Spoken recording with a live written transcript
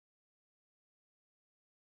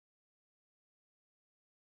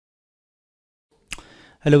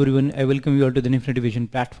Hello everyone, I welcome you all to the Infinity Vision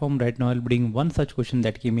platform. Right now I'll bring one such question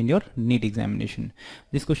that came in your NEET examination.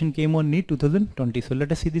 This question came on NEET 2020. So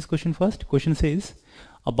let us see this question first. Question says,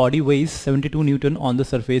 a body weighs 72 Newton on the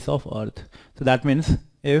surface of Earth. So that means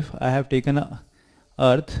if I have taken a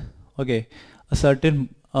Earth, okay, a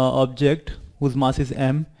certain object whose mass is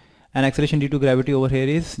m and acceleration due to gravity over here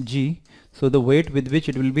is g. So the weight with which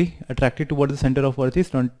it will be attracted towards the center of Earth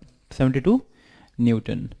is 72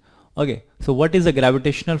 Newton. Okay, so what is the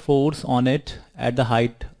gravitational force on it at the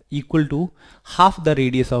height equal to half the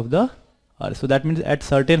radius of the Earth? So that means at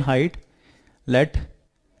certain height, let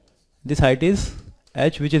this height is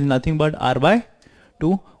h, which is nothing but r by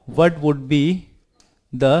 2. What would be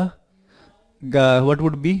the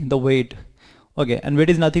weight? Okay, and weight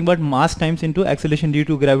is nothing but mass times into acceleration due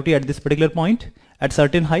to gravity at this particular point at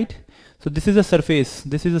certain height. So this is a surface.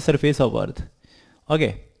 This is the surface of Earth.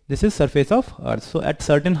 Okay. This is surface of Earth. So at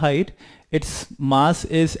certain height, its mass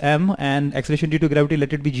is m and acceleration due to gravity,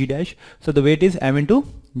 let it be g dash. So the weight is m into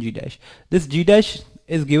g dash. This g dash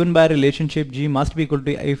is given by a relationship g must be equal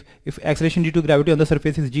to, if acceleration due to gravity on the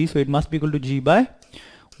surface is g, so it must be equal to g by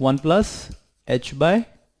 1 plus h by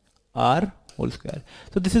r whole square.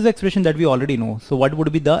 So this is the expression that we already know. So what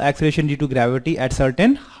would be the acceleration due to gravity at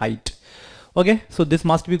certain height? Okay, so this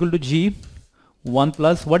must be equal to g 1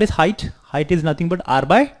 plus, what is height? Height is nothing but r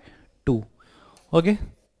by 2. Okay,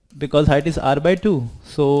 because height is r by 2,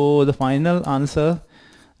 so the final answer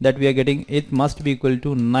that we are getting, it must be equal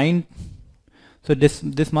to 9. So this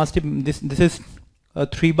must be, this is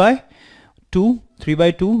 3 by 2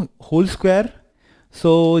 whole square.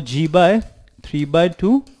 So g by 3 by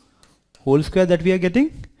 2 whole square that we are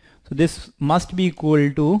getting. So this must be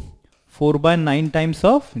equal to 4 by 9 times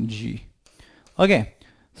of g. Okay,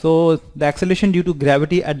 so the acceleration due to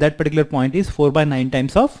gravity at that particular point is 4 by 9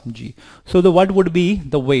 times of g. So what would be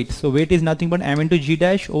the weight? So weight is nothing but m into g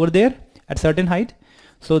dash over there at certain height.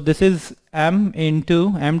 So this is m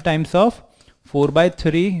into m times of 4 by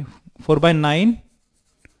 9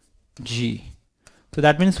 g. So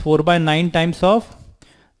that means 4 by 9 times of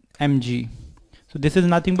mg. So this is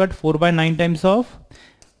nothing but 4 by 9 times of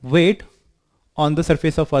weight on the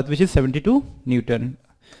surface of Earth, which is 72 Newton.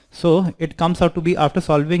 So it comes out to be, after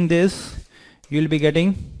solving this, you will be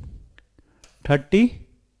getting 32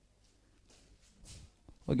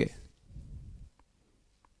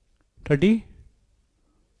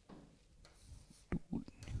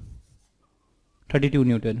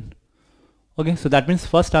 Newton. Okay, so that means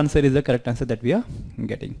first answer is the correct answer that we are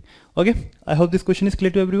getting. Okay, I hope this question is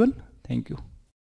clear to everyone. Thank you.